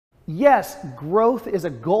Yes, growth is a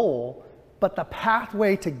goal, but the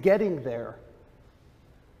pathway to getting there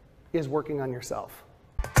is working on yourself.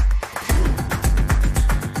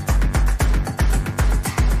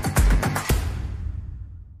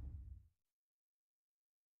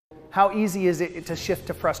 How easy is it to shift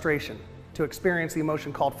to frustration, to experience the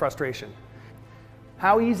emotion called frustration?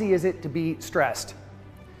 How easy is it to be stressed?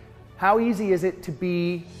 How easy is it to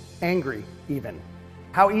be angry, even?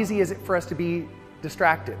 How easy is it for us to be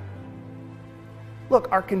distracted? Look,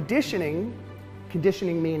 our conditioning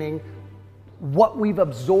meaning what we've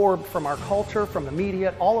absorbed from our culture, from the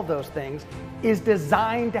media, all of those things, is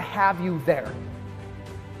designed to have you there.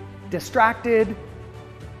 Distracted,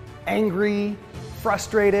 angry,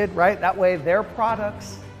 frustrated, right? That way their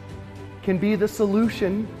products can be the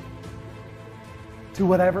solution to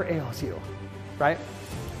whatever ails you, right?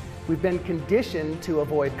 We've been conditioned to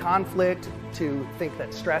avoid conflict, to think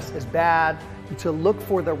that stress is bad, to look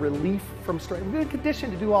for the relief from stress. We've been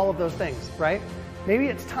conditioned to do all of those things, right? Maybe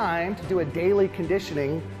it's time to do a daily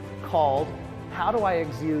conditioning called How Do I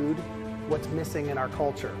Exude What's Missing in Our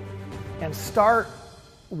Culture? And start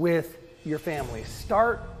with your family.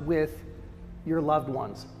 Start with your loved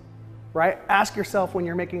ones, right? Ask yourself when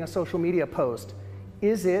you're making a social media post,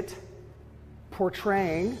 is it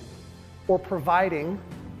portraying or providing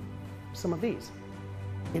some of these?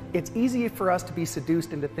 It's easy for us to be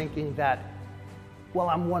seduced into thinking that, well,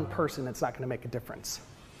 I'm one person, it's not going to make a difference.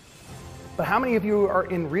 But how many of you are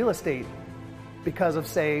in real estate because of,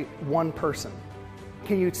 say, one person?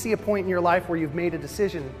 Can you see a point in your life where you've made a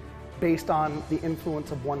decision based on the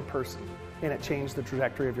influence of one person and it changed the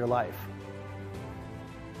trajectory of your life?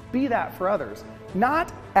 Be that for others,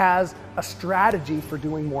 not as a strategy for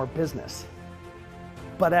doing more business,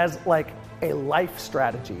 but as like a life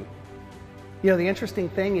strategy. You know, the interesting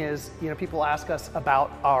thing is, people ask us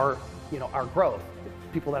about our growth.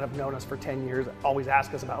 People that have known us for 10 years always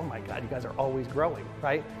ask us about, oh my God, you guys are always growing,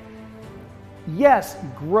 right? Yes,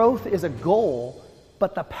 growth is a goal,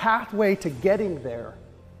 but the pathway to getting there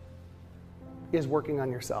is working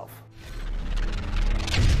on yourself.